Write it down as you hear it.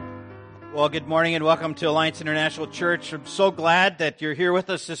Well, good morning and welcome to Alliance International Church. I'm so glad that you're here with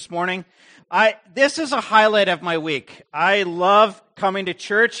us this morning. This is a highlight of my week. I love coming to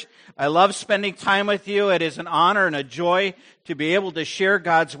church. I love spending time with you. It is an honor and a joy to be able to share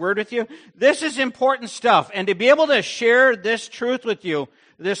God's Word with you. This is important stuff, and to be able to share this truth with you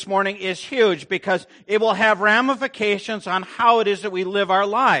this morning is huge because it will have ramifications on how it is that we live our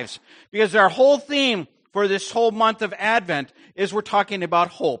lives. Because our whole theme for this whole month of Advent is we're talking about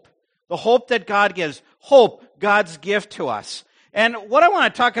hope. The hope that God gives. Hope, God's gift to us. And what I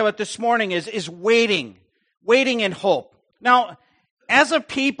want to talk about this morning is waiting. Waiting in hope. Now, as a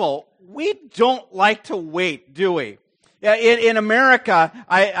people, we don't like to wait, do we? In America,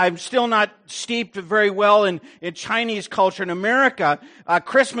 I'm still not steeped very well in Chinese culture. In America,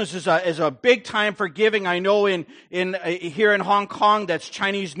 Christmas is a big time for giving. I know here in Hong Kong, that's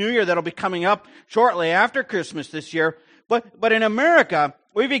Chinese New Year that'll be coming up shortly after Christmas this year. But in America,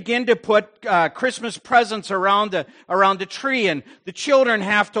 we begin to put Christmas presents around the tree, and the children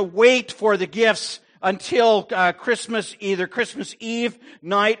have to wait for the gifts until Christmas, either Christmas Eve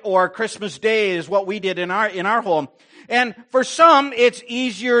night or Christmas Day is what we did in our home. And for some, it's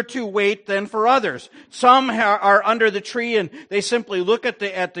easier to wait than for others. Some are under the tree and they simply look at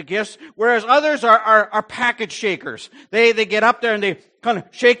the gifts, whereas others are package shakers. They get up there and they kind of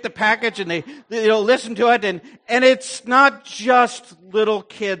shake the package and they listen to it, and it's not just little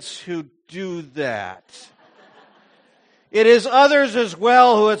kids who do that. It is others as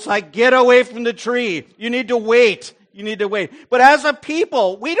well who it's like, get away from the tree. You need to wait. You need to wait. But as a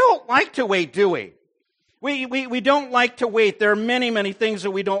people, we don't like to wait, do we? We don't like to wait. There are many, many things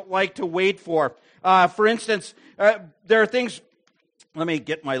that we don't like to wait for. For instance, there are things, let me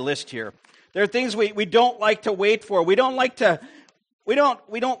get my list here. There are things we don't like to wait for. We don't like to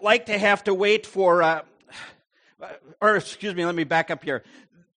have to wait for, let me back up here.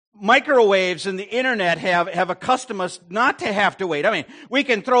 Microwaves and the internet have accustomed us not to have to wait. I mean, we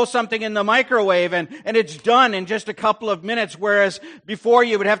can throw something in the microwave and it's done in just a couple of minutes, whereas before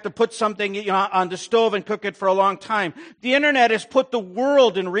you would have to put something on the stove and cook it for a long time. The internet has put the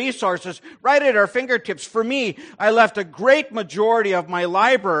world and resources right at our fingertips. For me, I left a great majority of my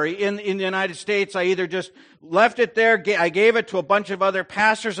library in the United States. I either just left it there, I gave it to a bunch of other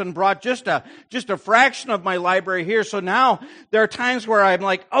pastors and brought just a fraction of my library here. So now there are times where I'm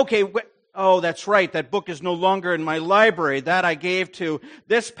like, okay, that's right, that book is no longer in my library. That I gave to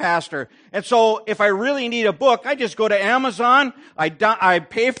this pastor. And so if I really need a book, I just go to Amazon, I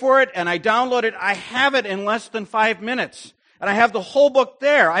pay for it, and I download it. I have it in less than 5 minutes. And I have the whole book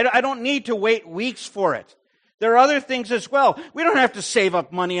there. I don't need to wait weeks for it. There are other things as well. We don't have to save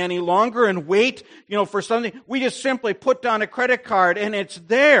up money any longer and wait, for something. We just simply put down a credit card and it's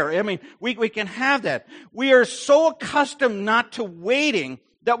there. I mean, we can have that. We are so accustomed not to waiting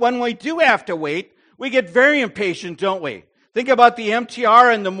that when we do have to wait, we get very impatient, don't we? Think about the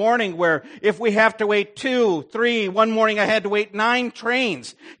MTR in the morning where if we have to wait 2, 3, one morning I had to wait 9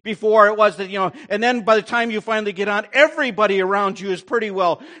 trains before it was that, and then by the time you finally get on, everybody around you is pretty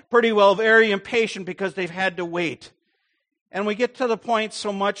well very impatient because they've had to wait. And we get to the point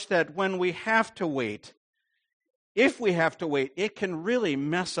so much that when we have to wait, if we have to wait, it can really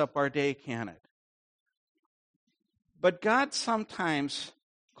mess up our day, can it? But God sometimes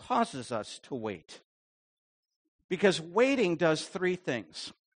causes us to wait. Because waiting does 3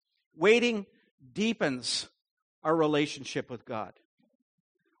 things. Waiting deepens our relationship with God.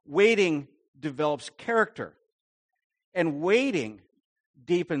 Waiting develops character. And waiting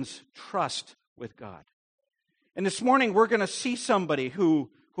deepens trust with God. And this morning we're going to see somebody who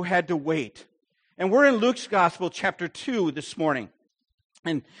had to wait. And we're in Luke's Gospel chapter 2 this morning.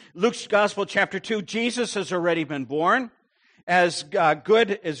 In Luke's Gospel chapter 2, Jesus has already been born. As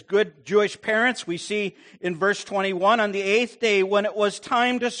good Jewish parents, we see in verse 21, on the 8th day when it was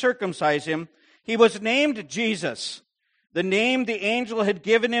time to circumcise him, he was named Jesus, the name the angel had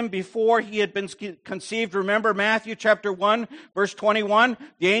given him before he had been conceived. Remember Matthew chapter 1, verse 21,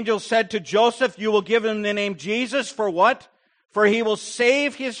 the angel said to Joseph, you will give him the name Jesus for what? For he will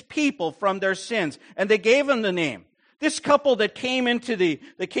save his people from their sins. And they gave him the name. This couple that came into the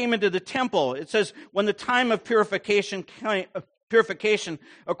temple, it says, when the time of purification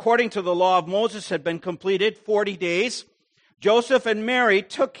according to the law of Moses had been completed, 40 days, Joseph and Mary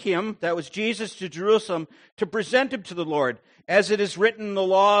took him, that was Jesus, to Jerusalem to present him to the Lord. As it is written in the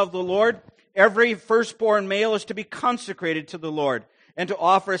law of the Lord, every firstborn male is to be consecrated to the Lord, and to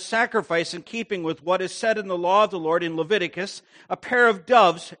offer a sacrifice in keeping with what is said in the law of the Lord in Leviticus, a pair of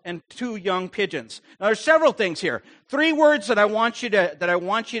doves and 2 young pigeons. Now there's several things here. 3 words that I want you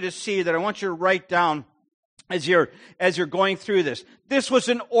to see, that I want you to write down. as you're going through this. This was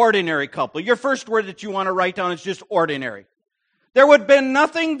an ordinary couple. Your first word that you want to write down is just ordinary. There would have been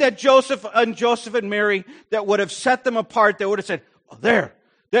nothing that Joseph and Mary that would have set them apart. They would have said, oh,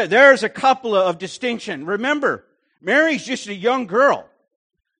 there's a couple of distinction. Remember, Mary's just a young girl.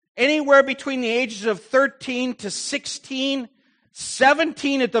 Anywhere between the ages of 13 to 16,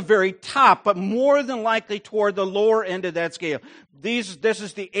 17 at the very top, but more than likely toward the lower end of that scale. This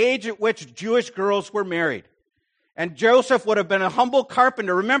is the age at which Jewish girls were married. And Joseph would have been a humble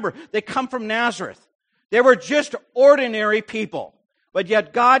carpenter. Remember, they come from Nazareth. They were just ordinary people. But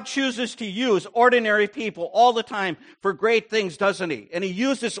yet God chooses to use ordinary people all the time for great things, doesn't He? And He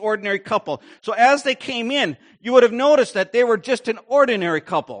used this ordinary couple. So as they came in, you would have noticed that they were just an ordinary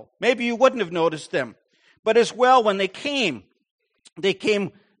couple. Maybe you wouldn't have noticed them. But as well, when they came,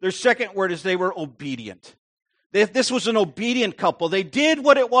 their second word is they were obedient. This was an obedient couple. They did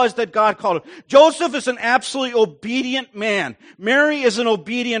what it was that God called them. Joseph is an absolutely obedient man. Mary is an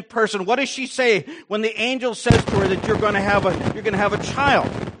obedient person. What does she say when the angel says to her that you're going to have a child?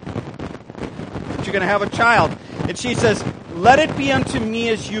 You're going to have a child. And she says, let it be unto me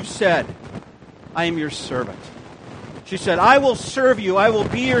as you've said. I am your servant. She said, I will serve you. I will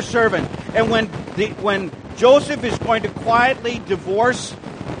be your servant. And when Joseph is going to quietly divorce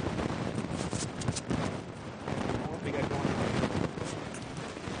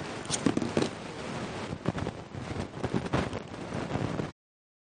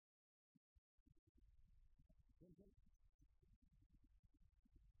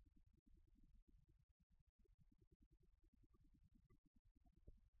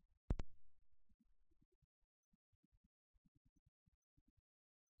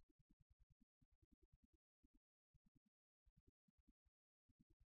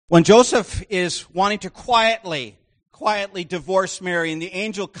when Joseph is wanting to quietly divorce Mary, and the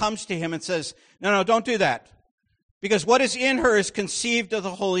angel comes to him and says, no, don't do that. Because what is in her is conceived of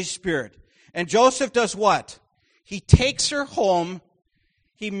the Holy Spirit. And Joseph does what? He takes her home,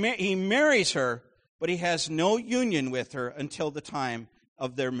 he marries her, but he has no union with her until the time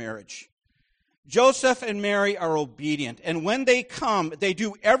of their marriage. Joseph and Mary are obedient. And when they come, they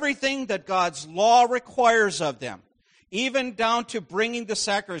do everything that God's law requires of them. Even down to bringing the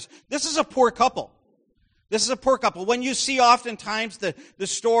sacrifice. This is a poor couple. This is a poor couple. When you see oftentimes the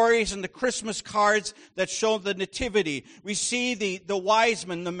stories and the Christmas cards that show the nativity, we see the wise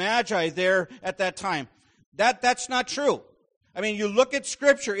men, the magi there at that time. That's not true. I mean, you look at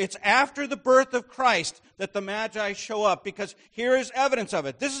Scripture, it's after the birth of Christ that the magi show up, because here is evidence of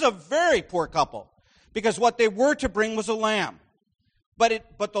it. This is a very poor couple, because what they were to bring was a lamb.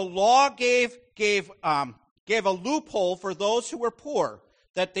 But the law gave a loophole for those who were poor,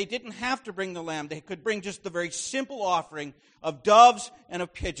 that they didn't have to bring the lamb. They could bring just the very simple offering of doves and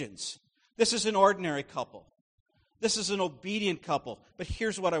of pigeons. This is an ordinary couple. This is an obedient couple. But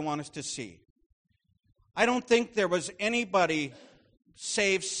here's what I want us to see. I don't think there was anybody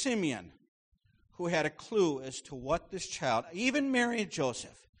save Simeon who had a clue as to what this child, even Mary and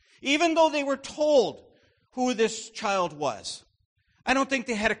Joseph, even though they were told who this child was, I don't think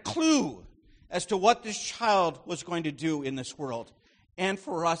they had a clue as to what this child was going to do in this world, and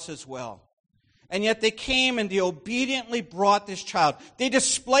for us as well. And yet they came and they obediently brought this child. They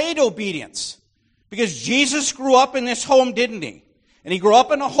displayed obedience, because Jesus grew up in this home, didn't he? And he grew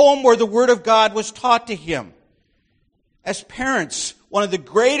up in a home where the Word of God was taught to him. As parents, one of the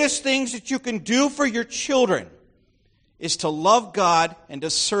greatest things that you can do for your children is to love God and to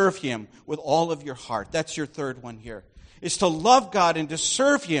serve Him with all of your heart. That's your third one here. Is to love God and to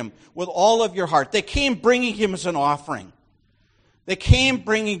serve Him with all of your heart. They came bringing Him as an offering. They came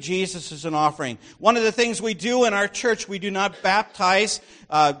bringing Jesus as an offering. One of the things we do in our church, we do not baptize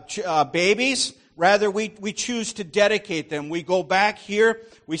babies. Rather, we choose to dedicate them. We go back here.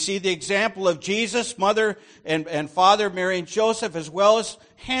 We see the example of Jesus, mother and father, Mary and Joseph, as well as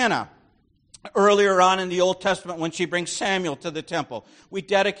Hannah. Earlier on in the Old Testament, when she brings Samuel to the temple, we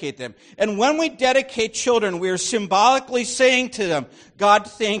dedicate them. And when we dedicate children, we are symbolically saying to them, God,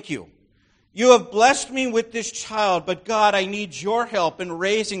 thank you. You have blessed me with this child, but God, I need your help in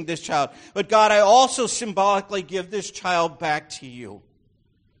raising this child. But God, I also symbolically give this child back to you.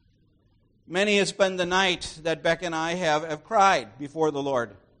 Many has been the night that Beck and I have cried before the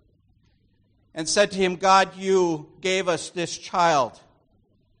Lord and said to Him, God, you gave us this child.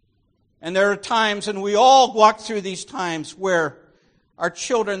 And there are times, and we all walk through these times, where our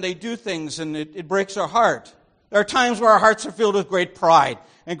children, they do things and it breaks our heart. There are times where our hearts are filled with great pride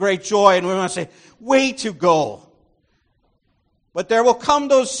and great joy, and we want to say, way to go. But there will come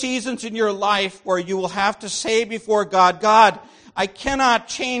those seasons in your life where you will have to say before God, God, I cannot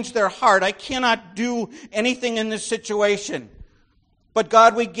change their heart. I cannot do anything in this situation. But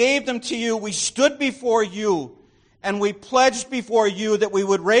God, we gave them to you. We stood before you, and we pledged before you that we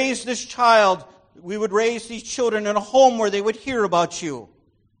would raise this child, we would raise these children in a home where they would hear about you.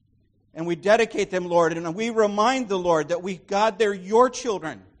 And we dedicate them, Lord, and we remind the Lord that God, they're your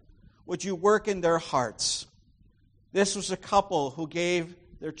children. Would you work in their hearts? This was a couple who gave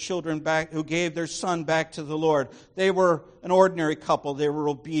their children back, who gave their son back to the Lord. They were an ordinary couple. They were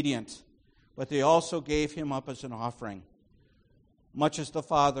obedient. But they also gave him up as an offering, much as the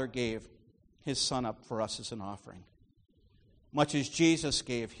Father gave his Son up for us as an offering, much as Jesus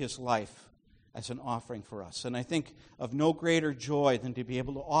gave his life as an offering for us. And I think of no greater joy than to be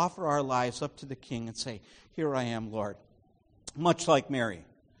able to offer our lives up to the King and say, here I am, Lord. Much like Mary.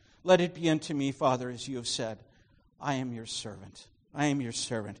 Let it be unto me, Father, as you have said. I am your servant. I am your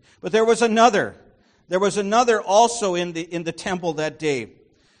servant. But there was another. There was another also in the temple that day.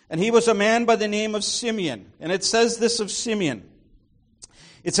 And he was a man by the name of Simeon. And it says this of Simeon.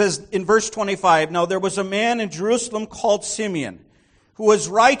 It says in verse 25, now there was a man in Jerusalem called Simeon, who was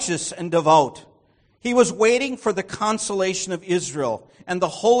righteous and devout. He was waiting for the consolation of Israel, and the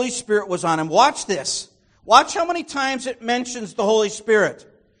Holy Spirit was on him. Watch this. Watch how many times it mentions the Holy Spirit.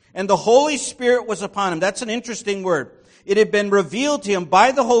 And the Holy Spirit was upon him. That's an interesting word. It had been revealed to him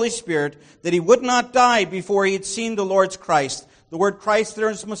by the Holy Spirit that he would not die before he had seen the Lord's Christ. The word Christ there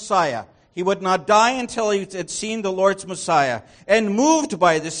is Messiah. He would not die until he had seen the Lord's Messiah. And moved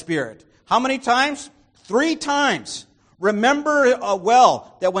by the Spirit. How many times? 3 times. Remember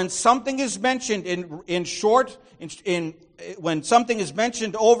well that when something is mentioned when something is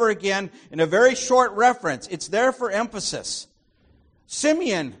mentioned over again in a very short reference, it's there for emphasis.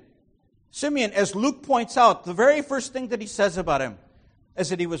 Simeon, as Luke points out, the very first thing that he says about him is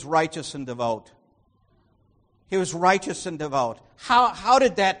that he was righteous and devout. He was righteous and devout. How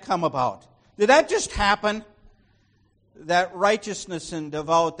did that come about? Did that just happen? That righteousness and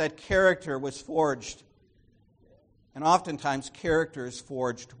devout, that character was forged. And oftentimes character is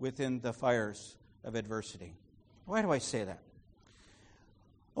forged within the fires of adversity. Why do I say that?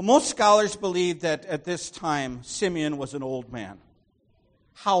 Well, most scholars believe that at this time Simeon was an old man.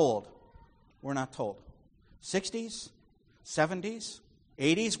 How old? We're not told. 60s? 70s?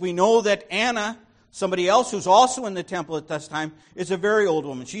 80s? We know that Anna, somebody else who's also in the temple at this time, is a very old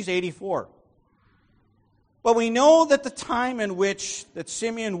woman. She's 84. But we know that the time in which that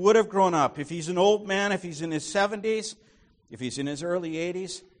Simeon would have grown up, if he's an old man, if he's in his 70s, if he's in his early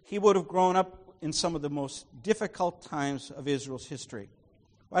 80s, he would have grown up in some of the most difficult times of Israel's history.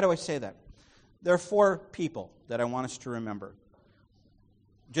 Why do I say that? There are 4 people that I want us to remember.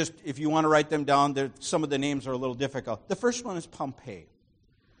 Just if you want to write them down, some of the names are a little difficult. The first one is Pompey.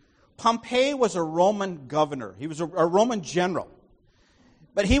 Pompey was a Roman governor. He was a Roman general.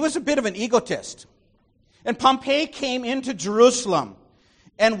 But he was a bit of an egotist. And Pompey came into Jerusalem.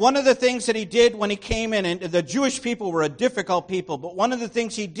 And one of the things that he did when he came in, and the Jewish people were a difficult people, but one of the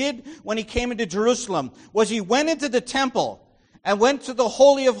things he did when he came into Jerusalem was he went into the temple and went to the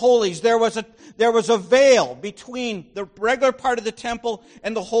Holy of Holies. There was a veil between the regular part of the temple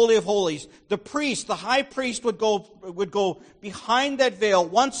and the Holy of Holies. The priest, the high priest, would go behind that veil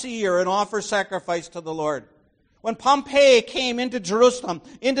once a year and offer sacrifice to the Lord. When Pompey came into Jerusalem,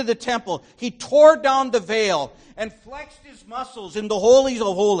 into the temple, he tore down the veil and flexed his muscles in the Holy of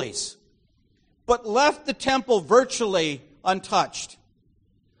Holies, but left the temple virtually untouched.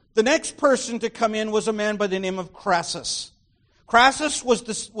 The next person to come in was a man by the name of Crassus. Crassus was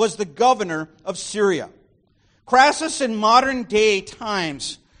the governor of Syria. Crassus in modern day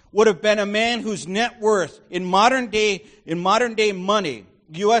times would have been a man whose net worth in modern day money,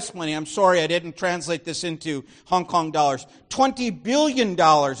 U.S. money, I'm sorry I didn't translate this into Hong Kong dollars, $20 billion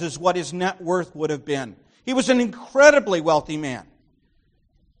is what his net worth would have been. He was an incredibly wealthy man.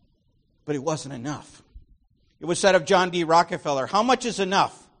 But it wasn't enough. It was said of John D. Rockefeller, how much is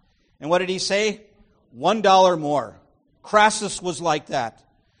enough? And what did he say? $1 more. Crassus was like that.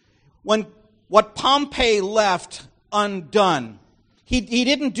 What Pompey left undone, he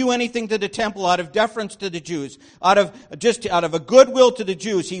didn't do anything to the temple out of deference to the Jews, out of a goodwill to the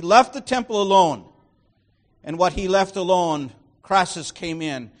Jews. He left the temple alone. And what he left alone, Crassus came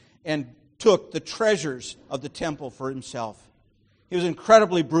in and took the treasures of the temple for himself. He was an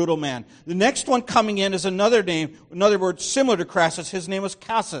incredibly brutal man. The next one coming in is another word similar to Crassus. His name was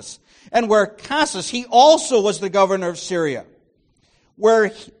Cassus. And where Cassus, he also was the governor of Syria.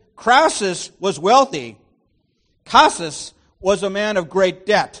 Where Crassus was wealthy, Cassus was a man of great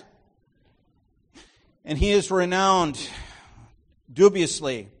debt. And he is renowned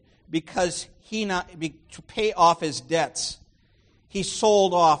dubiously because to pay off his debts, he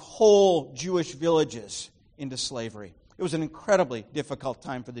sold off whole Jewish villages into slavery. It was an incredibly difficult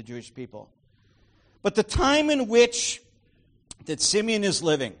time for the Jewish people. But the time in which that Simeon is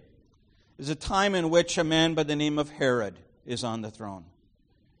living is a time in which a man by the name of Herod is on the throne.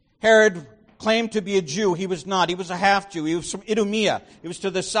 Herod claimed to be a Jew. He was not. He was a half-Jew. He was from Idumea. It was to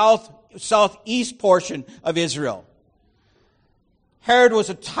the southeast portion of Israel. Herod was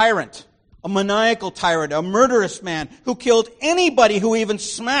a tyrant, a maniacal tyrant, a murderous man who killed anybody who even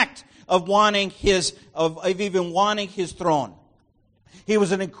smacked of even wanting his throne. He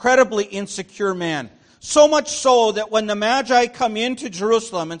was an incredibly insecure man. So much so that when the Magi come into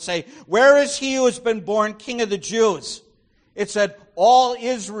Jerusalem and say, "Where is he who has been born King of the Jews?" It said, all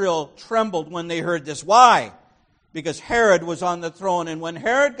Israel trembled when they heard this. Why? Because Herod was on the throne, and when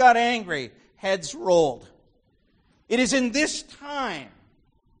Herod got angry, heads rolled. It is in this time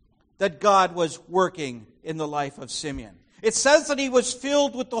that God was working in the life of Simeon. It says that he was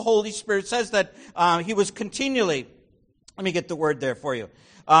filled with the Holy Spirit. It says that he was continually, let me get the word there for you,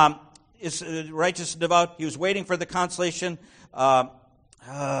 is righteous and devout. He was waiting for the consolation.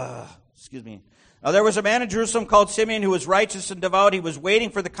 Now there was a man in Jerusalem called Simeon who was righteous and devout. He was waiting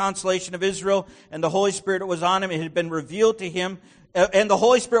for the consolation of Israel, and the Holy Spirit was on him. It had been revealed to him, and the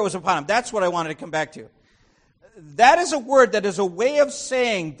Holy Spirit was upon him. That's what I wanted to come back to. That is a word that is a way of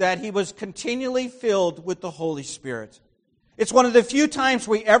saying that he was continually filled with the Holy Spirit. It's one of the few times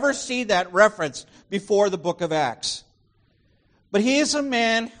we ever see that reference before the book of Acts. But he is a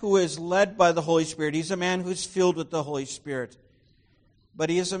man who is led by the Holy Spirit. He's a man who's filled with the Holy Spirit.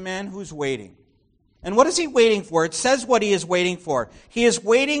 But he is a man who's waiting. And what is he waiting for? It says what he is waiting for. He is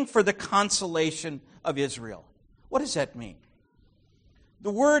waiting for the consolation of Israel. What does that mean? The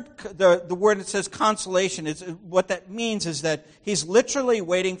word that says consolation, is what that means is that he's literally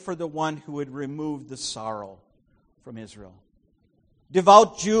waiting for the one who would remove the sorrow from Israel.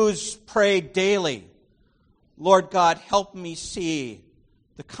 Devout Jews pray daily, "Lord God, help me see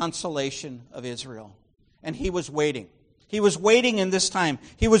the consolation of Israel." And he was waiting. He was waiting in this time.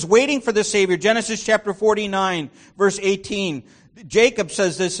 He was waiting for the Savior. Genesis chapter 49, verse 18. Jacob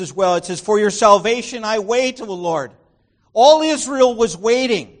says this as well. It says, "For your salvation I wait, O Lord." All Israel was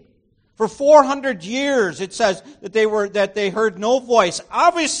waiting. For 400 years, it says that they heard no voice.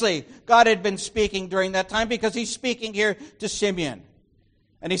 Obviously, God had been speaking during that time because he's speaking here to Simeon.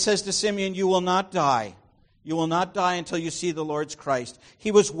 And he says to Simeon, "You will not die. You will not die until you see the Lord's Christ."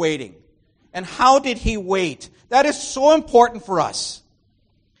 He was waiting. And how did he wait? That is so important for us.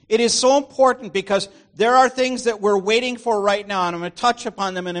 It is so important because there are things that we're waiting for right now, and I'm going to touch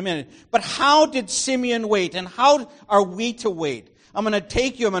upon them in a minute. But how did Simeon wait, and how are we to wait? I'm going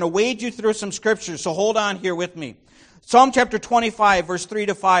to wade you through some scriptures, so hold on here with me. Psalm chapter 25, verse 3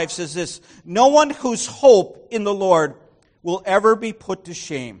 to 5 says this, "No one whose hope in the Lord will ever be put to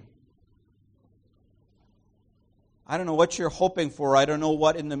shame." I don't know what you're hoping for. I don't know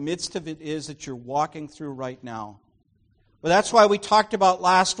what in the midst of it is that you're walking through right now. But that's why we talked about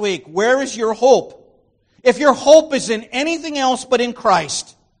last week. Where is your hope? If your hope is in anything else but in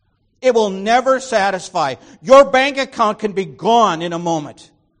Christ, it will never satisfy. Your bank account can be gone in a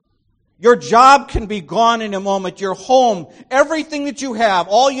moment. Your job can be gone in a moment. Your home, everything that you have,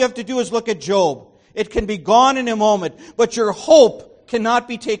 all you have to do is look at Job. It can be gone in a moment. But your hope cannot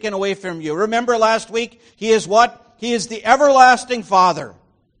be taken away from you. Remember last week, He is what? He is the everlasting Father.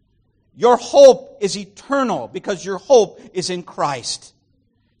 Your hope is eternal because your hope is in Christ.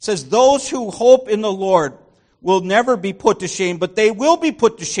 It says, "Those who hope in the Lord will never be put to shame, but they will be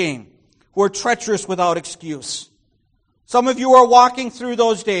put to shame who are treacherous without excuse." Some of you are walking through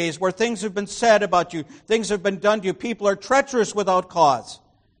those days where things have been said about you, things have been done to you. People are treacherous without cause.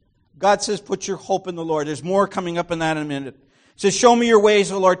 God says, put your hope in the Lord. There's more coming up in that in a minute. It says, "Show me your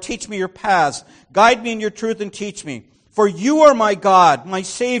ways, O Lord. Teach me your paths. Guide me in your truth and teach me. For you are my God, my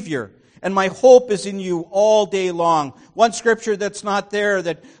Savior, and my hope is in you all day long." One scripture that's not there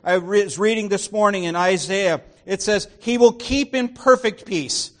that I was reading this morning in Isaiah, it says, "He will keep in perfect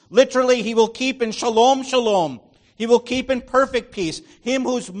peace." Literally, He will keep in shalom, shalom. He will keep in perfect peace him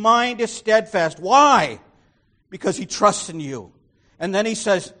whose mind is steadfast. Why? Because he trusts in you. And then he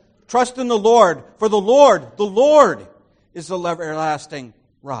says, "Trust in the Lord, for the Lord is the everlasting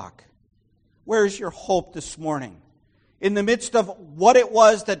rock." Where is your hope this morning? In the midst of what it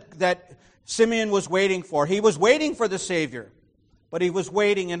was that Simeon was waiting for. He was waiting for the Savior, but he was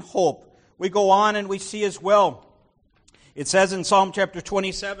waiting in hope. We go on and we see as well. It says in Psalm chapter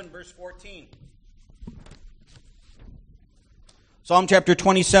 27, verse 14. Psalm chapter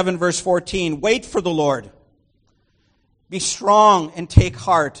 27, verse 14. "Wait for the Lord. Be strong and take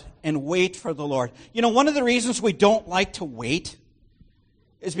heart and wait for the Lord." You know, one of the reasons we don't like to wait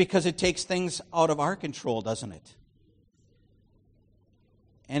is because it takes things out of our control, doesn't it?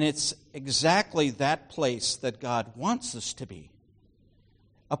 And it's exactly that place that God wants us to be.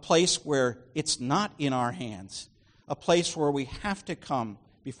 A place where it's not in our hands. A place where we have to come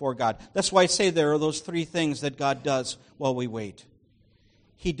before God. That's why I say there are those three things that God does while we wait.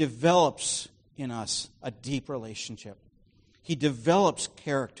 He develops in us a deep relationship. He develops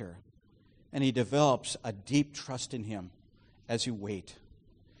character. And He develops a deep trust in Him as you wait.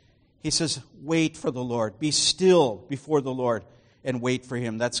 He says, wait for the Lord. Be still before the Lord and wait for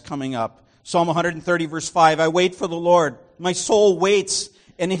Him. That's coming up. Psalm 130, verse 5, I wait for the Lord. My soul waits,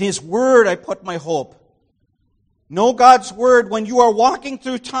 and in His word I put my hope. Know God's word when you are walking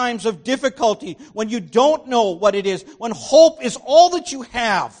through times of difficulty, when you don't know what it is, when hope is all that you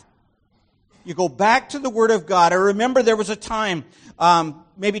have. You go back to the Word of God. I remember there was a time,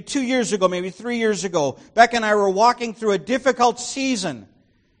 maybe 2 years ago, maybe 3 years ago, Beck and I were walking through a difficult season.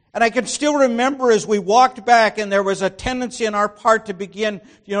 And I can still remember as we walked back, and there was a tendency on our part to begin,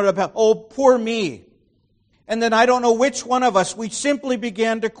 oh, poor me. And then I don't know which one of us, we simply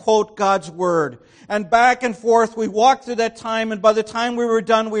began to quote God's Word. And back and forth, we walked through that time, and by the time we were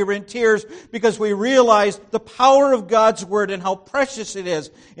done, we were in tears because we realized the power of God's Word and how precious it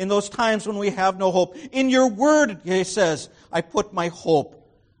is in those times when we have no hope. In your Word, He says, I put my hope.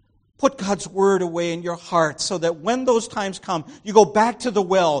 Put God's Word away in your heart so that when those times come, you go back to the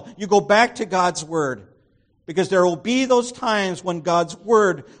well. You go back to God's Word. Because there will be those times when God's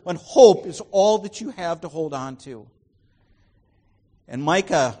Word, when hope is all that you have to hold on to. And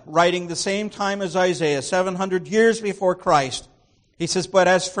Micah, writing the same time as Isaiah, 700 years before Christ, he says, but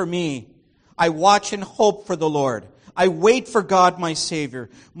as for me, I watch and hope for the Lord. I wait for God my Savior.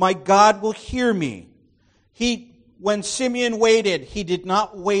 My God will hear me. When Simeon waited, he did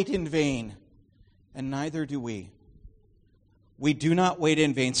not wait in vain. And neither do we. We do not wait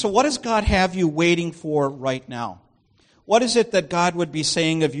in vain. So what does God have you waiting for right now? What is it that God would be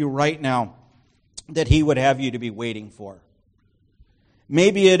saying of you right now that He would have you to be waiting for?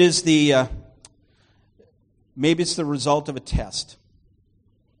 Maybe it is maybe it's the result of a test.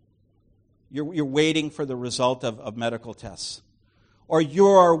 You're waiting for the result of medical tests. Or you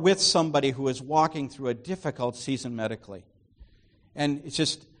are with somebody who is walking through a difficult season medically. And it's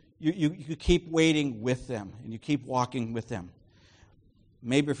just, you keep waiting with them, and you keep walking with them.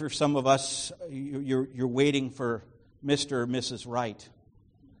 Maybe for some of us, you're waiting for Mr. or Mrs. Right.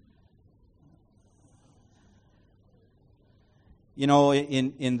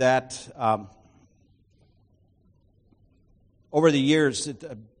 In that, over the years,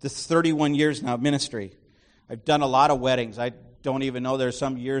 this 31 years now of ministry, I've done a lot of weddings. I don't even know. There's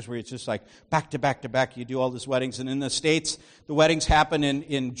some years where it's just like back to back to back. You do all these weddings. And in the States, the weddings happen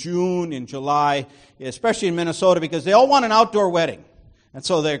in June, in July, especially in Minnesota, because they all want an outdoor wedding. And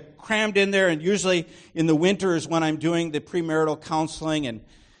so they're crammed in there, and usually in the winter is when I'm doing the premarital counseling. And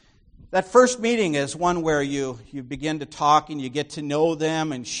that first meeting is one where you begin to talk and you get to know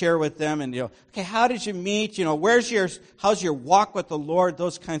them and share with them. And okay, how did you meet? How's your walk with the Lord?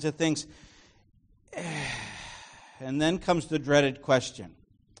 Those kinds of things. And then comes the dreaded question.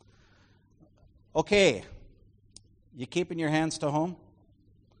 Okay, you keeping your hands to home?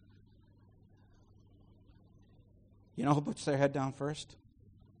 You know who puts their head down first?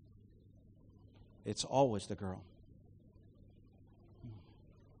 It's always the girl.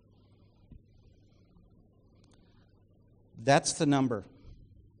 That's the number.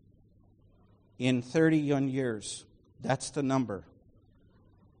 In 31 years, that's the number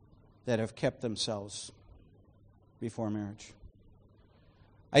that have kept themselves before marriage.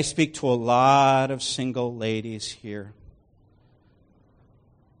 I speak to a lot of single ladies here.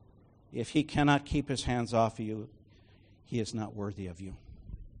 If he cannot keep his hands off of you, he is not worthy of you.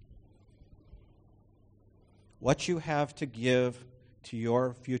 What you have to give to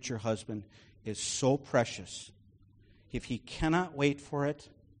your future husband is so precious. If he cannot wait for it,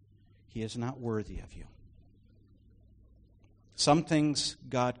 he is not worthy of you. Some things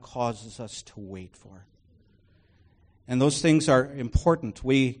God causes us to wait for. And those things are important.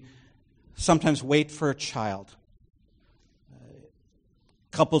 We sometimes wait for a child.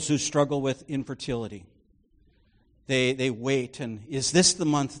 Couples who struggle with infertility. They wait, and is this the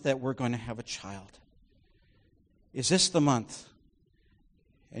month that we're going to have a child? Is this the month?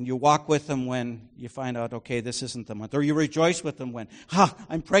 And you walk with them when you find out, okay, this isn't the month. Or you rejoice with them when,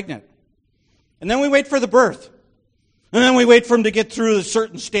 I'm pregnant. And then we wait for the birth. And then we wait for them to get through a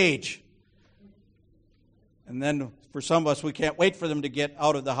certain stage. And then for some of us, we can't wait for them to get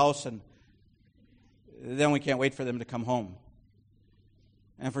out of the house, and then we can't wait for them to come home.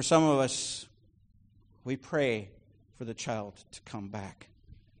 And for some of us, we pray for the child to come back.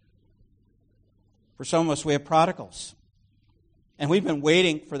 For some of us, we have prodigals. And we've been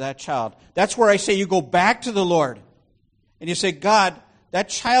waiting for that child. That's where I say you go back to the Lord. And you say, God, that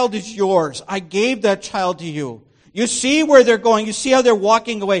child is yours. I gave that child to you. You see where they're going. You see how they're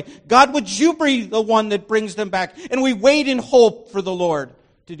walking away. God, would you be the one that brings them back? And we wait in hope for the Lord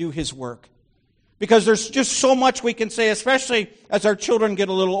to do His work. Because there's just so much we can say, especially as our children get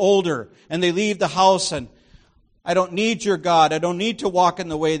a little older and they leave the house and I don't need your God. I don't need to walk in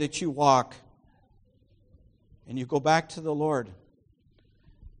the way that you walk. And you go back to the Lord.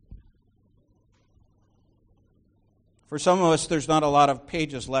 For some of us, there's not a lot of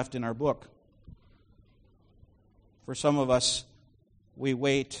pages left in our book. For some of us, we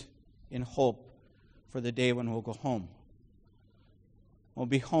wait in hope for the day when we'll go home. We'll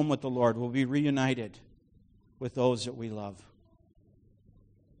be home with the Lord. We'll be reunited with those that we love.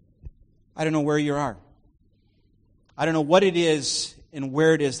 I don't know where you are. I don't know what it is and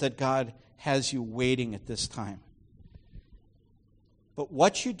where it is that God has you waiting at this time. But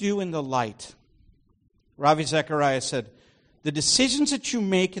what you do in the light, Ravi Zacharias said, the decisions that you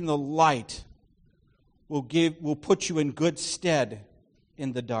make in the light will put you in good stead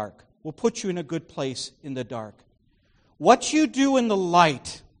in the dark. Will put you in a good place in the dark. What you do in the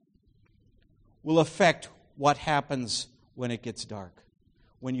light will affect what happens when it gets dark,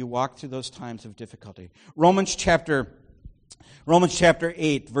 when you walk through those times of difficulty. Romans chapter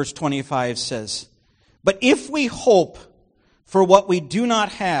 8, verse 25 says, "But if we hope for what we do not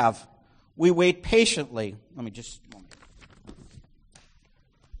have, we wait patiently." Let me just...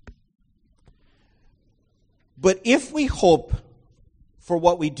 But if we hope for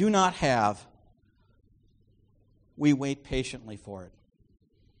what we do not have, we wait patiently for it.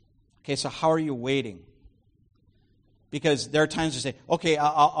 Okay, so how are you waiting? Because there are times you say, okay,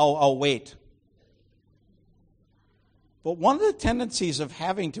 I'll wait. But one of the tendencies of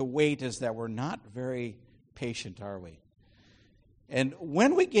having to wait is that we're not very patient, are we? And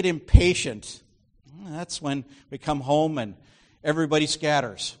when we get impatient, that's when we come home and everybody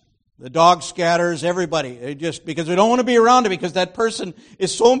scatters. The dog scatters, everybody, just because we don't want to be around it because that person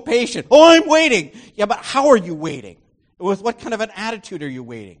is so impatient. Oh, I'm waiting. Yeah, but how are you waiting? With what kind of an attitude are you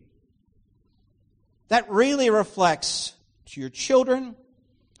waiting? That really reflects to your children,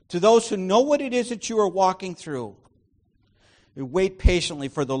 to those who know what it is that you are walking through. We wait patiently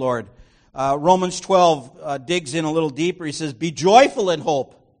for the Lord. Romans 12 digs in a little deeper. He says, be joyful in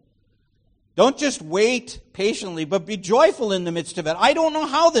hope. Don't just wait patiently, but be joyful in the midst of it. I don't know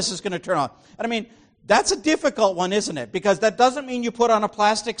how this is going to turn out. And I mean, that's a difficult one, isn't it? Because that doesn't mean you put on a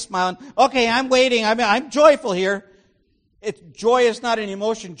plastic smile and, okay, I'm waiting. I'm joyful here. Joy is not an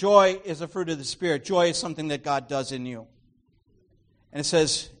emotion. Joy is a fruit of the Spirit. Joy is something that God does in you. And it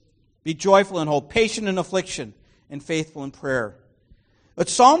says, be joyful in hope, patient in affliction, and faithful in prayer. But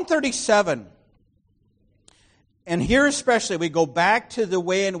Psalm 37, and here especially, we go back to the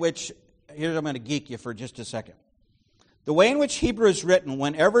way in which, here I'm going to geek you for just a second. The way in which Hebrew is written,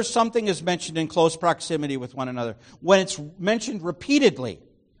 whenever something is mentioned in close proximity with one another, when it's mentioned repeatedly,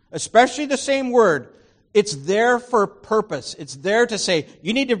 especially the same word, it's there for purpose. It's there to say,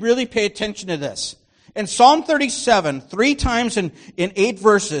 you need to really pay attention to this. In Psalm 37, 3 times in 8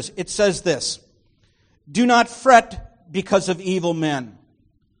 verses, it says this, do not fret because of evil men.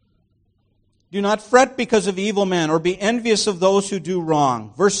 Do not fret because of evil men, or be envious of those who do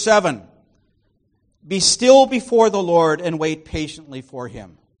wrong. Verse 7, be still before the Lord and wait patiently for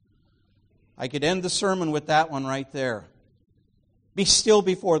Him. I could end the sermon with that one right there. Be still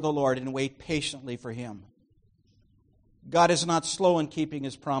before the Lord and wait patiently for Him. God is not slow in keeping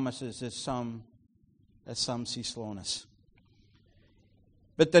His promises, as some see slowness.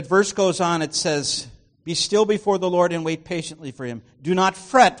 But that verse goes on, it says, be still before the Lord and wait patiently for Him. Do not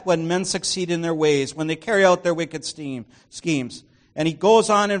fret when men succeed in their ways, when they carry out their wicked schemes. And he goes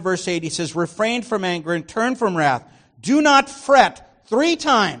on in verse 8, he says, refrain from anger and turn from wrath. Do not fret 3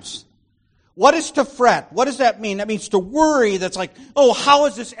 times. What is to fret? What does that mean? That means to worry. That's like, oh, how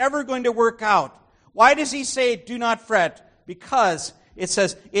is this ever going to work out? Why does he say do not fret? Because it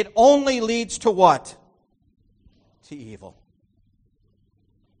says it only leads to what? To evil.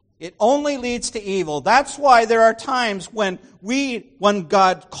 It only leads to evil. That's why there are times when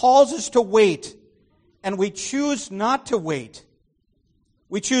God calls us to wait and we choose not to wait.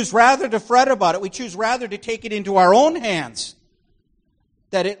 We choose rather to fret about it. We choose rather to take it into our own hands,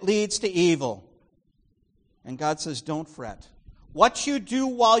 that it leads to evil. And God says, don't fret. What you do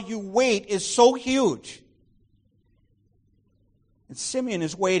while you wait is so huge. And Simeon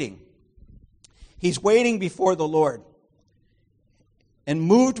is waiting. He's waiting before the Lord. And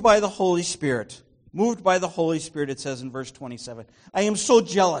moved by the Holy Spirit, it says in verse 27, I am so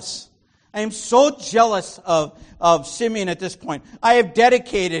jealous. I am so jealous of Simeon at this point. I have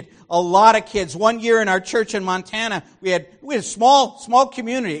dedicated a lot of kids. One year in our church in Montana, we had a small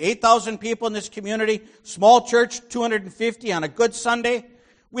community, 8,000 people in this community, small church, 250 on a good Sunday.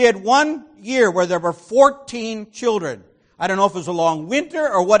 We had one year where there were 14 children. I don't know if it was a long winter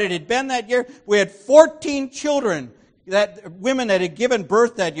or what it had been that year. We had 14 children, women that had given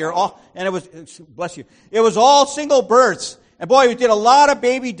birth that year, and it was, bless you, it was all single births. And boy, we did a lot of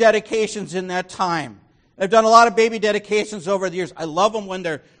baby dedications in that time. I've done a lot of baby dedications over the years. I love them when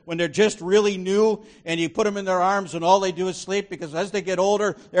they're just really new and you put them in their arms and all they do is sleep, because as they get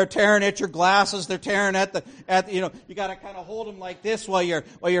older, they're tearing at your glasses, they're tearing at you got to kind of hold them like this while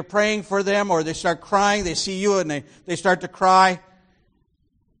you're praying for them, or they start crying, they see you and they start to cry.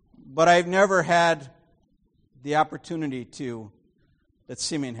 But I've never had the opportunity that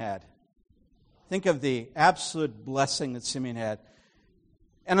Simeon had. Think of the absolute blessing that Simeon had.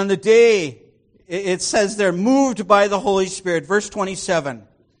 And on the day, it says they're moved by the Holy Spirit. Verse 27,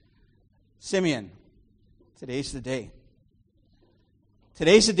 Simeon, today's the day.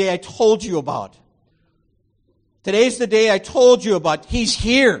 Today's the day I told you about. Today's the day I told you about. He's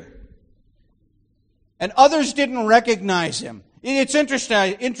here. And others didn't recognize him. It's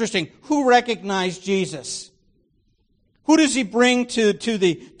interesting. Who recognized Jesus? Who does he bring to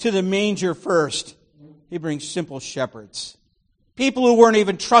the manger first? He brings simple shepherds. People who weren't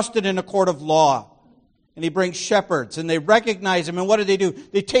even trusted in a court of law. And he brings shepherds, and they recognize him. And what do?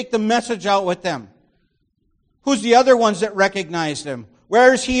 They take the message out with them. Who's the other ones that recognized him?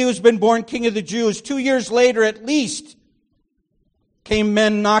 Where is he who's been born King of the Jews? 2 years later, at least, came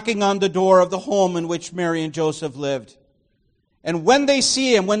men knocking on the door of the home in which Mary and Joseph lived. And when they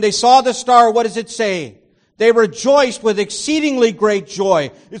see him, when they saw the star, what does it say? They rejoiced with exceedingly great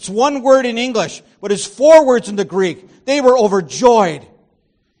joy. It's one word in English, but it's 4 words in the Greek. They were overjoyed.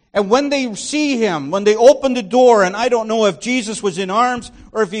 And when they see him, when they open the door, and I don't know if Jesus was in arms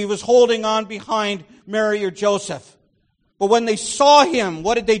or if he was holding on behind Mary or Joseph. But when they saw him,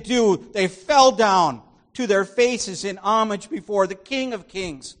 what did they do? They fell down to their faces in homage before the King of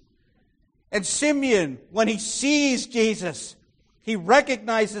Kings. And Simeon, when he sees Jesus, he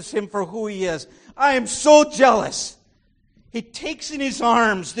recognizes him for who he is. I am so jealous. He takes in his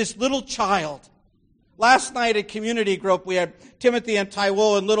arms this little child. Last night at Community Group, we had Timothy and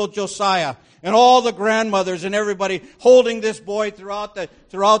Taiwo and little Josiah, and all the grandmothers and everybody holding this boy throughout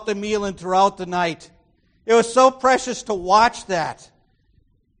the meal and throughout the night. It was so precious to watch that.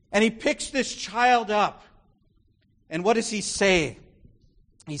 And he picks this child up. And what does he say?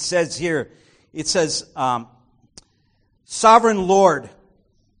 He says here, it says, Sovereign Lord,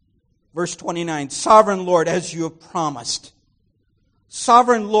 verse 29, Sovereign Lord, as you have promised.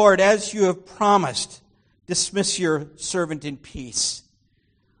 Sovereign Lord, as you have promised, dismiss your servant in peace.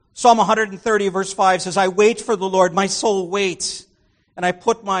 Psalm 130, verse 5 says, I wait for the Lord, my soul waits, and I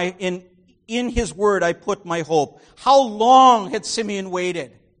put in his word I put my hope. How long had Simeon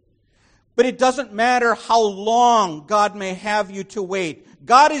waited? But it doesn't matter how long God may have you to wait.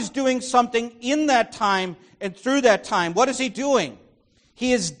 God is doing something in that time and through that time. What is he doing?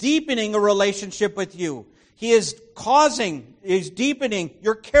 He is deepening a relationship with you. He is deepening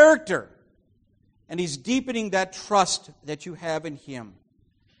your character. And he's deepening that trust that you have in him.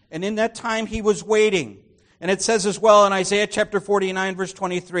 And in that time he was waiting. And it says as well in Isaiah chapter 49, verse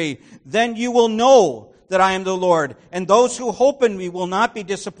 23, Then you will know that I am the Lord, and those who hope in me will not be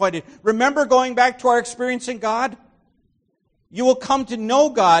disappointed. Remember going back to our experience in God? You will come to know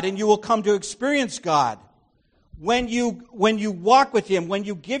God, and you will come to experience God. When you walk with him, when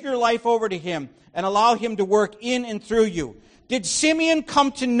you give your life over to him, and allow him to work in and through you. Did Simeon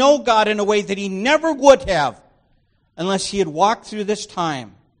come to know God in a way that he never would have unless he had walked through this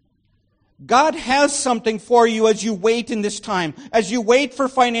time? God has something for you as you wait in this time, as you wait for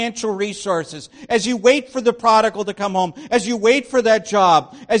financial resources, as you wait for the prodigal to come home, as you wait for that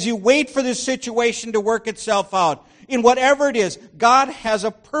job, as you wait for this situation to work itself out. In whatever it is, God has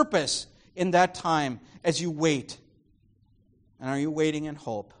a purpose in that time as you wait. And are you waiting in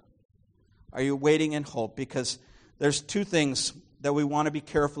hope? Are you waiting in hope? Because there's 2 things that we want to be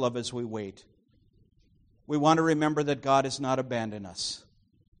careful of as we wait. We want to remember that God has not abandoned us.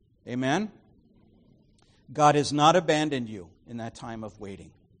 Amen? God has not abandoned you in that time of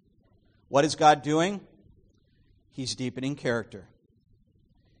waiting. What is God doing? He's deepening character.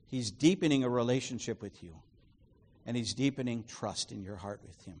 He's deepening a relationship with you. And he's deepening trust in your heart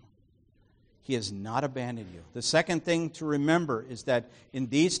with him. He has not abandoned you. The second thing to remember is that in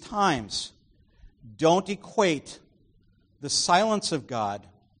these times, don't equate the silence of God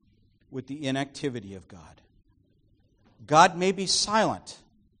with the inactivity of God. God may be silent,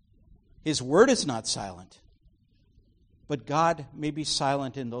 His word is not silent. But God may be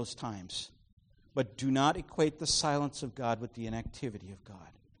silent in those times. But do not equate the silence of God with the inactivity of God.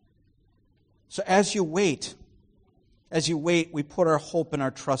 So as you wait, we put our hope and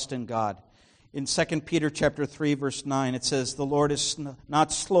our trust in God. In 2 Peter chapter 3, verse 9, it says, "The Lord is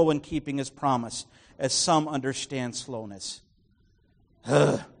not slow in keeping His promise, as some understand slowness."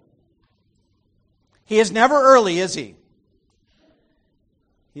 He is never early, is He?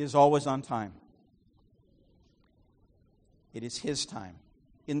 He is always on time. It is His time.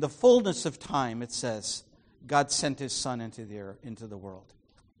 In the fullness of time, it says, God sent His Son into the world.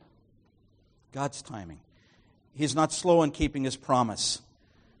 God's timing. He's not slow in keeping His promise.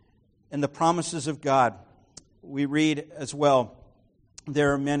 And the promises of God, we read as well,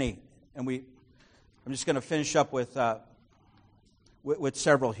 there are many. And I'm just going to finish up with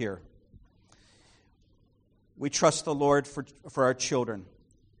several here. We trust the Lord for our children.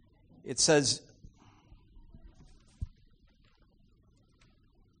 It says,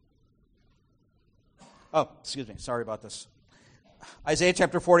 sorry about this. Isaiah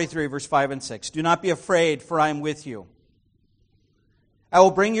chapter 43, verse 5 and 6. "Do not be afraid, for I am with you. I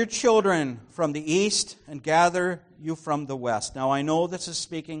will bring your children from the east and gather you from the west." Now I know this is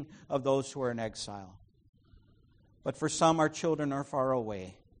speaking of those who are in exile. But for some, our children are far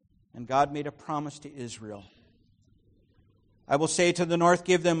away. And God made a promise to Israel. "I will say to the north,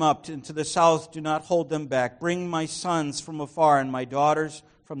 give them up, and to the south, do not hold them back. Bring my sons from afar and my daughters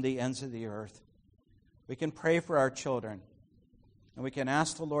from the ends of the earth." We can pray for our children. And we can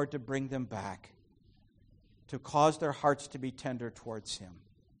ask the Lord to bring them back, to cause their hearts to be tender towards Him.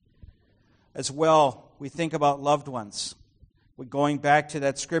 As well, we think about loved ones. We're going back to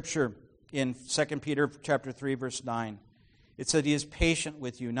that scripture in 2 Peter chapter 3, verse 9. It said, "He is patient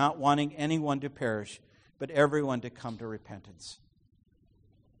with you, not wanting anyone to perish, but everyone to come to repentance."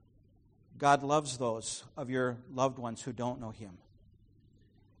 God loves those of your loved ones who don't know Him.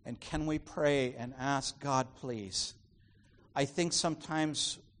 And can we pray and ask God, please? I think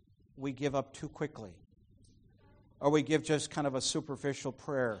sometimes we give up too quickly. Or we give just kind of a superficial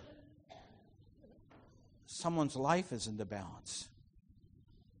prayer. Someone's life is in the balance.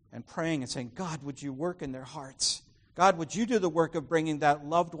 And praying and saying, "God, would you work in their hearts? God, would you do the work of bringing that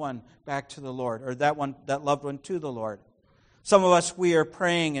loved one back to the Lord, or that loved one to the Lord?" Some of us, we are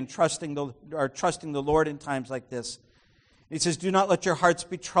praying and trusting the Lord in times like this. He says, "Do not let your hearts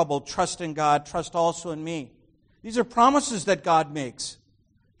be troubled. Trust in God. Trust also in me." These are promises that God makes.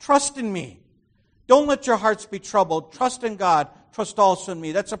 Trust in me. Don't let your hearts be troubled. Trust in God. Trust also in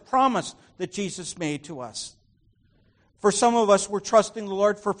me. That's a promise that Jesus made to us. For some of us, we're trusting the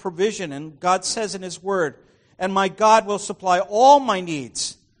Lord for provision. And God says in His Word, "And my God will supply all my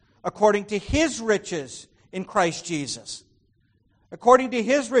needs according to His riches in Christ Jesus." According to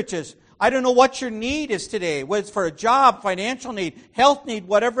His riches. I don't know what your need is today, whether it's for a job, financial need, health need,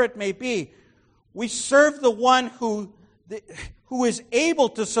 whatever it may be. We serve the one who is able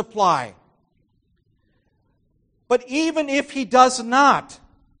to supply. But even if He does not,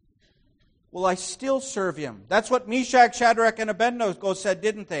 will I still serve Him? That's what Meshach, Shadrach, and Abednego said,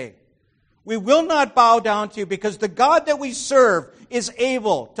 didn't they? We will not bow down to you because the God that we serve is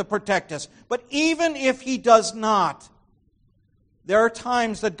able to protect us. But even if He does not, there are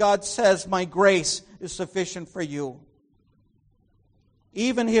times that God says, "My grace is sufficient for you."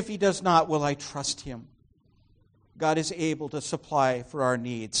 Even if He does not, will I trust Him? God is able to supply for our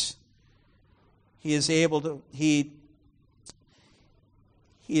needs. He is able to. He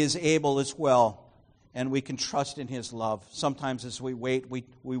is able as well, and we can trust in His love. Sometimes as we wait, we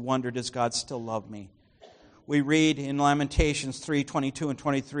wonder, does God still love me? We read in Lamentations 3:22 and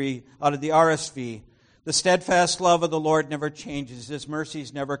 23 out of the RSV, "The steadfast love of the Lord never changes. His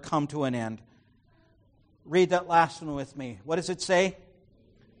mercies never come to an end." Read that last one with me. What does it say?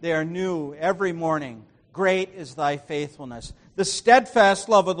 "They are new every morning. Great is thy faithfulness." The steadfast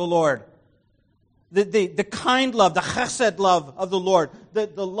love of the Lord. The kind love, the chesed love of the Lord.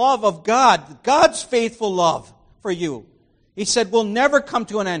 The love of God. God's faithful love for you. He said will never come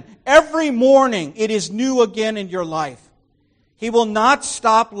to an end. Every morning it is new again in your life. He will not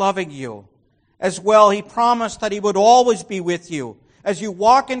stop loving you. As well, He promised that He would always be with you. As you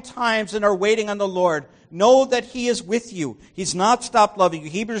walk in times and are waiting on the Lord, know that He is with you. He's not stopped loving you.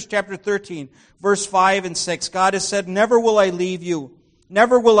 Hebrews chapter 13, verse 5 and 6. God has said, "Never will I leave you.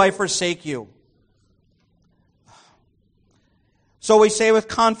 Never will I forsake you." So we say with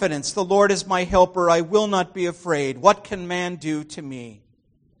confidence, "The Lord is my helper. I will not be afraid. What can man do to me?"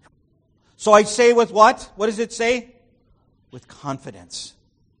 So I say with what? What does it say? With confidence.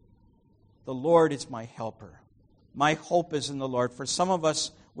 The Lord is my helper. My hope is in the Lord. For some of us,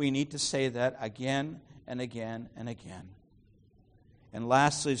 we need to say that again and again and again. And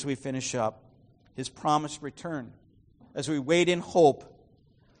lastly, as we finish up, His promised return. As we wait in hope.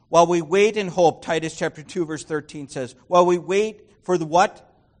 While we wait in hope, Titus chapter 2 verse 13 says, while we wait for the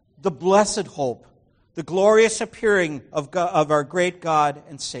what? The blessed hope. The glorious appearing of our great God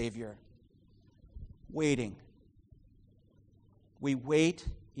and Savior. Waiting. We wait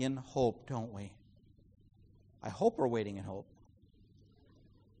in hope, don't we? I hope we're waiting in hope.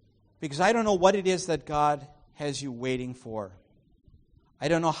 Because I don't know what it is that God has you waiting for. I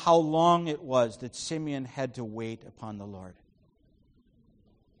don't know how long it was that Simeon had to wait upon the Lord.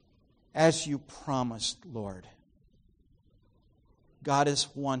 As you promised, Lord, God is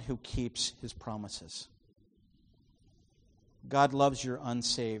one who keeps His promises. God loves your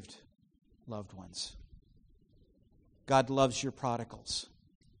unsaved loved ones. God loves your prodigals.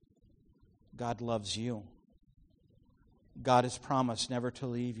 God loves you. God has promised never to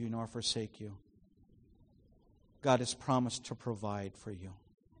leave you nor forsake you. God has promised to provide for you.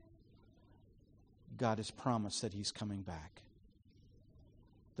 God has promised that He's coming back.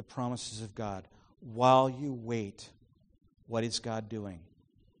 The promises of God. While you wait, what is God doing?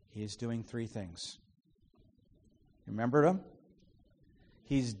 He is doing three things. Remember them?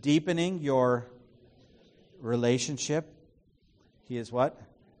 He's deepening your relationship. He is what?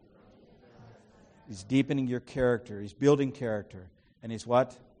 He's deepening your character. He's building character. And He's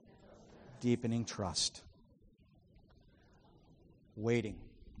what? Deepening trust. Waiting.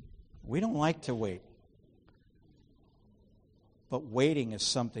 We don't like to wait. But waiting is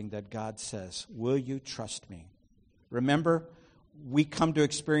something that God says, will you trust me? Remember, we come to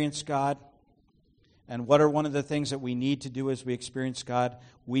experience God. And what are one of the things that we need to do as we experience God?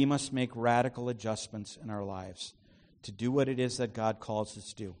 We must make radical adjustments in our lives to do what it is that God calls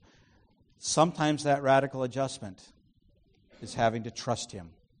us to do. Sometimes that radical adjustment is having to trust Him.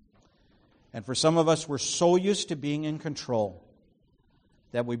 And for some of us, we're so used to being in control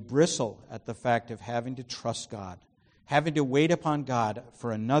that we bristle at the fact of having to trust God, having to wait upon God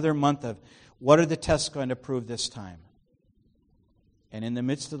for another month of what are the tests going to prove this time? And in the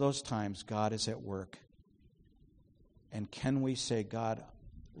midst of those times, God is at work. And can we say, God,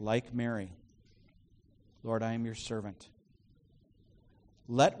 like Mary, Lord, I am your servant.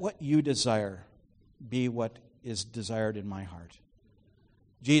 Let what you desire be what is desired in my heart.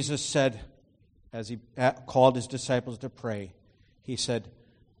 Jesus said, as He called His disciples to pray, He said,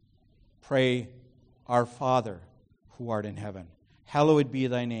 pray, our Father who art in heaven. Hallowed be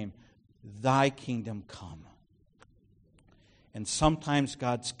thy name. Thy kingdom come. And sometimes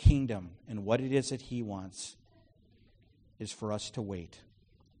God's kingdom and what it is that He wants is for us to wait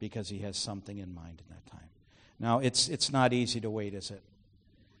because He has something in mind in that time. Now, it's not easy to wait, is it?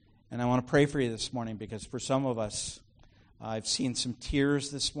 And I want to pray for you this morning because for some of us, I've seen some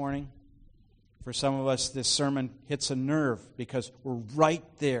tears this morning. For some of us, this sermon hits a nerve because we're right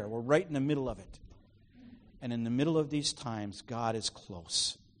there. We're right in the middle of it. And in the middle of these times, God is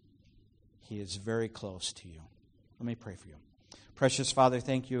close. He is very close to you. Let me pray for you. Precious Father,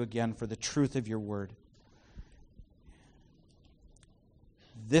 thank you again for the truth of your word.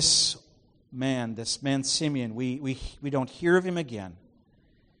 This man Simeon, we don't hear of him again.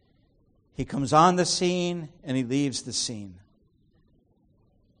 He comes on the scene and he leaves the scene.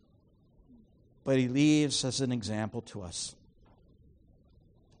 But he leaves as an example to us.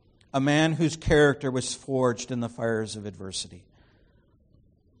 A man whose character was forged in the fires of adversity.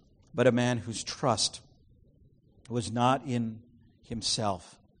 But a man whose trust was not in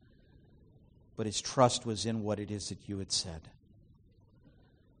himself, but his trust was in what it is that you had said.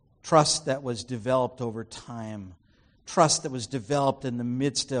 Trust that was developed over time. Trust that was developed in the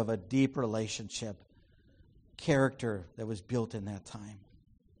midst of a deep relationship. Character that was built in that time.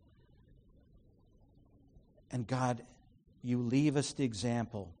 And God, you leave us the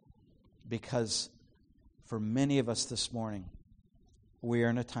example because for many of us this morning, we are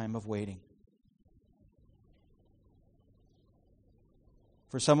in a time of waiting.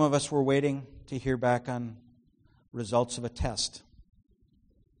 For some of us, we're waiting to hear back on results of a test.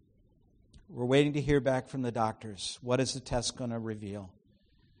 We're waiting to hear back from the doctors. What is the test going to reveal?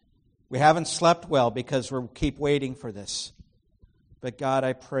 We haven't slept well because we keep waiting for this. But God,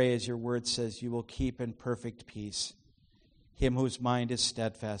 I pray, as your word says, you will keep in perfect peace him whose mind is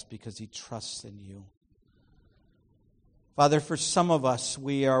steadfast because he trusts in you. Father, for some of us,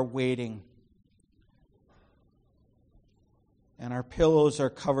 we are waiting. And our pillows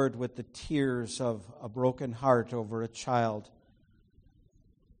are covered with the tears of a broken heart over a child,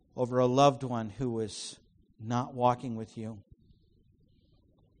 over a loved one who is not walking with you.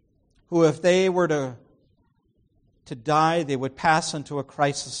 Who, if they were to to die, they would pass into a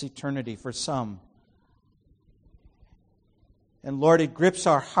Christless eternity for some. And Lord, it grips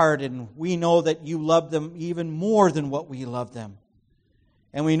our heart, and we know that you love them even more than what we love them.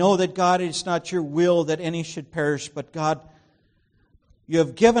 And we know that, God, it's not your will that any should perish, but God, you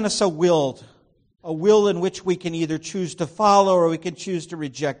have given us a will in which we can either choose to follow or we can choose to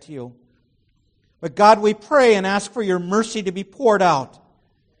reject you. But God, we pray and ask for your mercy to be poured out,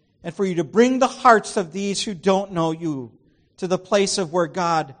 and for you to bring the hearts of these who don't know you to the place of where,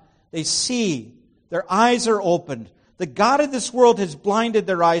 God, they see, their eyes are opened. The God of this world has blinded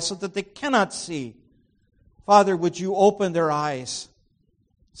their eyes so that they cannot see. Father, would you open their eyes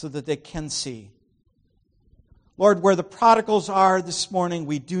so that they can see? Lord, where the prodigals are this morning,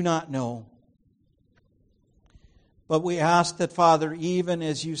 we do not know. But we ask that, Father, even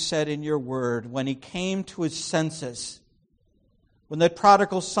as you said in your word, when he came to his senses, when that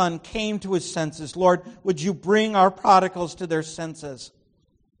prodigal son came to his senses, Lord, would you bring our prodigals to their senses?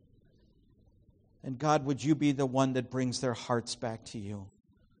 And God, would you be the one that brings their hearts back to you?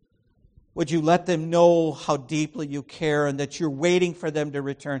 Would you let them know how deeply you care and that you're waiting for them to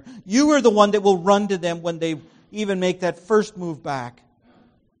return? You are the one that will run to them when they even make that first move back.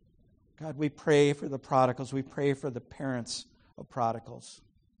 God, we pray for the prodigals. We pray for the parents of prodigals.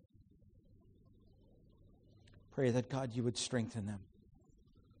 Pray that, God, you would strengthen them.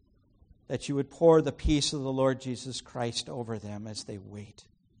 That you would pour the peace of the Lord Jesus Christ over them as they wait.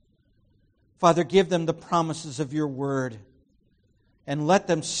 Father, give them the promises of your word, and let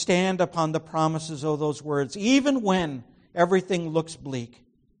them stand upon the promises of those words, even when everything looks bleak.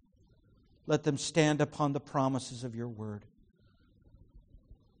 Let them stand upon the promises of your word.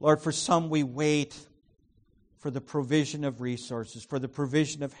 Lord, for some we wait for the provision of resources, for the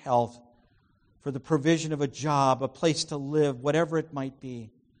provision of health, for the provision of a job, a place to live, whatever it might be.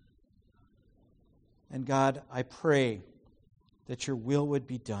 And God, I pray that your will would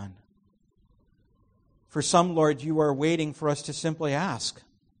be done. For some, Lord, you are waiting for us to simply ask.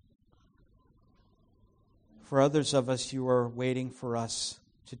 For others of us, you are waiting for us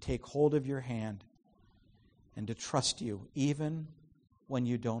to take hold of your hand and to trust you, even when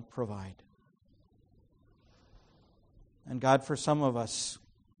you don't provide. And God, for some of us,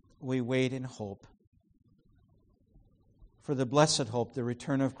 we wait in hope. For the blessed hope, the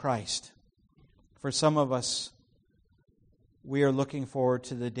return of Christ. For some of us, we are looking forward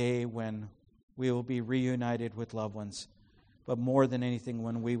to the day when we will be reunited with loved ones, but more than anything,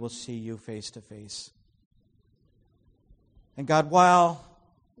 when we will see you face to face. And God, while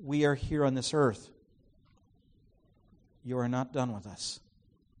we are here on this earth, you are not done with us.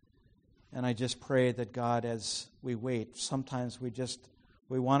 And I just pray that, God, as we wait, sometimes we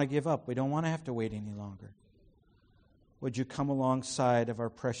want to give up. We don't want to have to wait any longer. Would you come alongside of our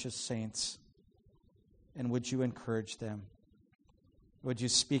precious saints, and would you encourage them? Would you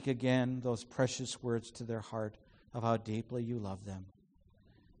speak again those precious words to their heart of how deeply you love them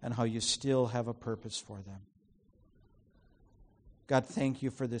and how you still have a purpose for them? God, thank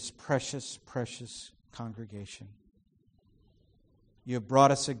you for this precious, precious congregation. You have brought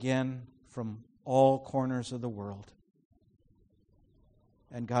us again from all corners of the world.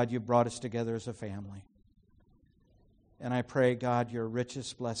 And God, you brought us together as a family. And I pray, God, your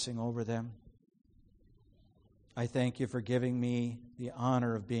richest blessing over them. I thank you for giving me the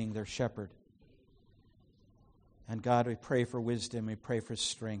honor of being their shepherd. And God, we pray for wisdom. We pray for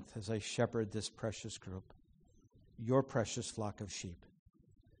strength as I shepherd this precious group, your precious flock of sheep.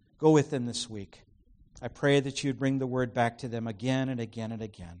 Go with them this week. I pray that you'd bring the word back to them again and again and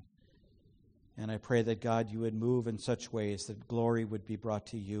again. And I pray that, God, you would move in such ways that glory would be brought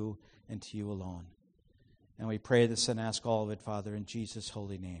to you and to you alone. And we pray this and ask all of it, Father, in Jesus'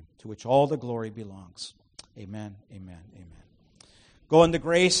 holy name, to which all the glory belongs. Amen, amen, amen. Go in the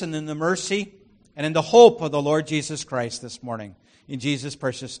grace and in the mercy and in the hope of the Lord Jesus Christ this morning. In Jesus'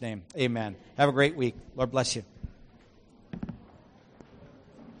 precious name, amen. Have a great week. Lord bless you.